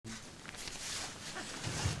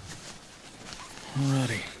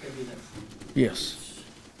Alrighty. Yes.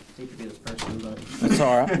 Hate to be this person, but That's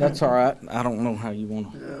all right. That's all right. I don't know how you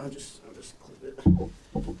want to. I'll just clip it.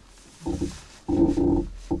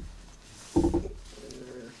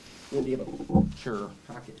 We'll be able to Sure.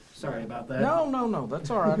 pocket. Sorry about that. No. That's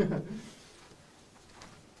all right.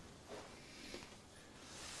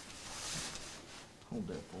 Hold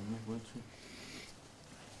that for me, will you?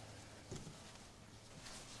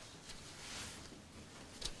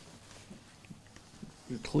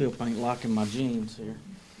 Your clip ain't locking my jeans here.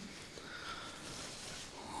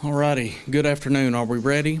 Alrighty, good afternoon. Are we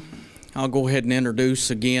ready? I'll go ahead and introduce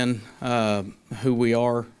again who we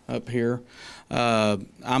are up here.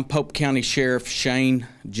 I'm Pope County Sheriff Shane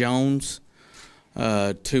Jones.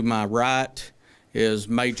 To my right is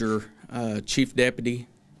Major Chief Deputy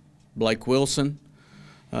Blake Wilson.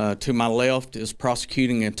 To my left is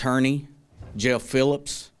Prosecuting Attorney Jeff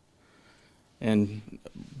Phillips. And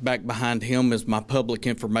back behind him is my Public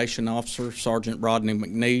Information Officer, Sergeant Rodney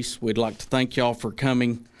McNeese. We'd like to thank y'all for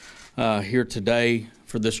coming here today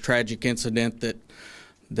for this tragic incident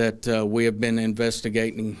that we have been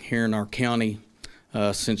investigating here in our county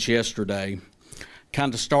since yesterday.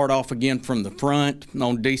 Kind of start off again from the front.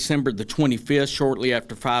 On December the 25th, shortly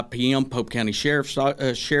after 5 p.m., Pope County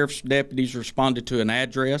Sheriff's deputies responded to an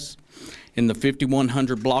address in the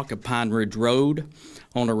 5100 block of Pine Ridge Road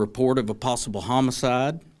on a report of a possible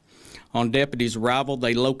homicide. On deputies' arrival,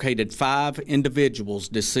 they located 5 individuals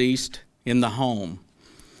deceased in the home.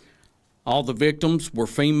 All the victims were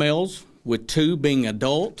females, with 2 being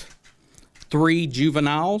adult, 3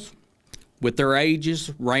 juveniles, with their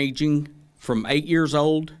ages ranging from 8 years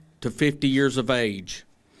old to 50 years of age,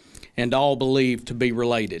 and all believed to be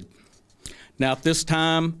related. Now, at this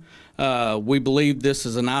time, we believe this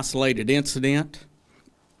is an isolated incident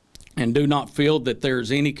and do not feel that there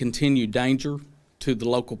is any continued danger to the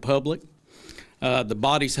local public. The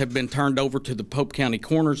bodies have been turned over to the Pope County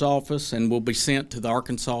Coroner's Office and will be sent to the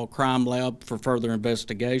Arkansas Crime Lab for further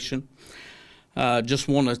investigation. Just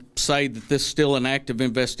want to say that this is still an active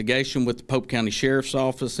investigation with the Pope County Sheriff's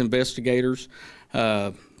Office investigators.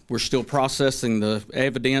 We're still processing the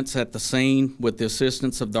evidence at the scene with the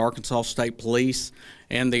assistance of the Arkansas State Police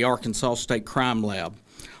and the Arkansas State Crime Lab.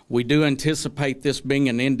 We do anticipate this being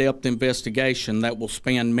an in-depth investigation that will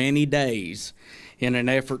span many days in an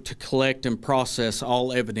effort to collect and process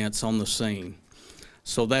all evidence on the scene.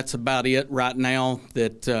 So that's about it right now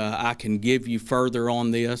that I can give you further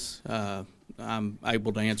on this. I'm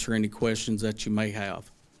able to answer any questions that you may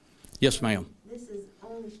have. Yes, ma'am. This is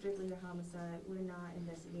only strictly a homicide. We're not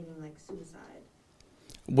investigating like suicide.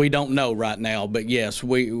 We don't know right now, but yes,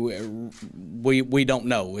 we don't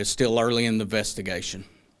know. It's still early in the investigation.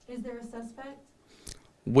 Is there a suspect?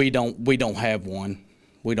 We don't have one.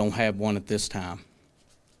 We don't have one at this time.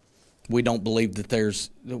 We don't believe that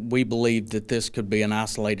we believe that this could be an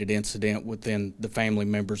isolated incident within the family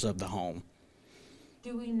members of the home.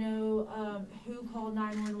 Do we know who called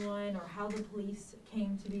 911 or how the police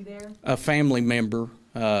came to be there? A family member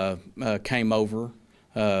came over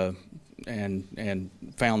and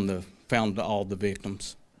found all the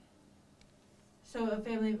victims. So a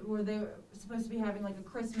family, were they supposed to be having like a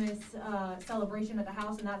Christmas celebration at the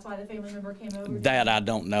house, and that's why the family member came over? That I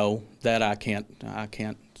don't know. That I can't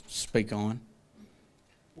speak on.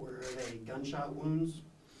 Were they gunshot wounds?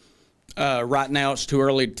 Right now it's too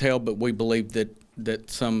early to tell, but we believe that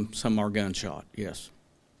some are gunshot, yes.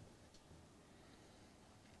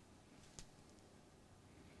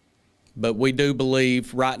 But we do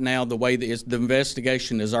believe right now the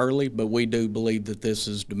investigation is early, but we do believe that this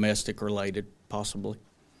is domestic related, possibly.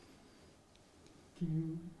 Can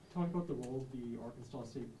you talk about the role of the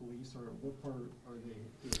Arkansas State Police, or what part are they doing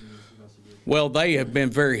in this investigation? Well, they have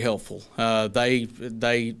been very helpful. They've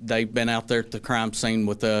been out there at the crime scene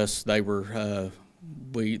with us. They were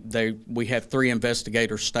we have 3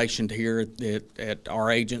 investigators stationed here at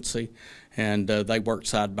our agency, and they work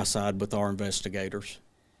side by side with our investigators.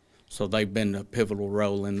 So they've been a pivotal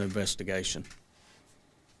role in the investigation.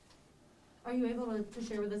 Are you able to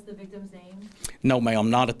share with us the victim's name? No, ma'am,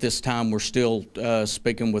 not at this time. We're still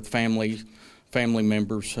speaking with family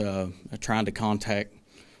members, trying to contact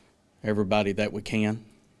everybody that we can.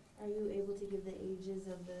 Are you able to give the ages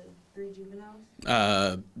of the 3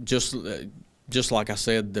 juveniles? Just like I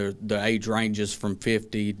said, the age ranges from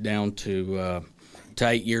 50 down to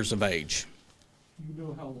 8 years of age. Do you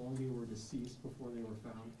know how long they were deceased before they were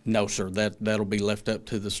found? No, sir. That'll be left up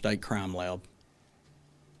to the state crime lab.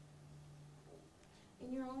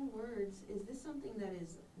 In your own words, is this something that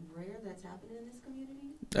is rare that's happened in this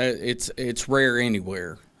community? It's rare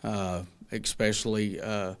anywhere, especially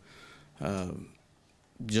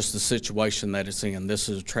just the situation that it's in. This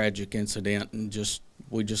is a tragic incident, and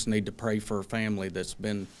we just need to pray for a family that's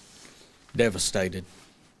been devastated.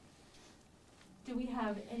 Do we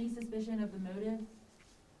have any suspicion of the motive?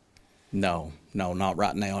 No, not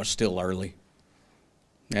right now. It's still early.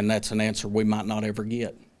 And that's an answer we might not ever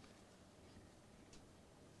get.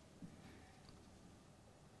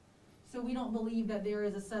 So we don't believe that there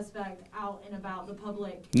is a suspect out and about the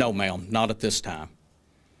public? No, ma'am, not at this time.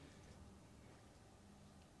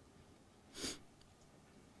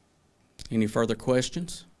 Any further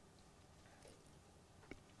questions?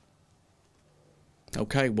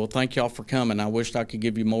 Okay, well, thank y'all for coming. I wished I could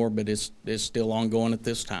give you more, but it's still ongoing at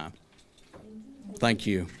this time. Thank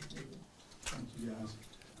you. Thank you, guys.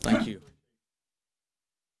 Thank you.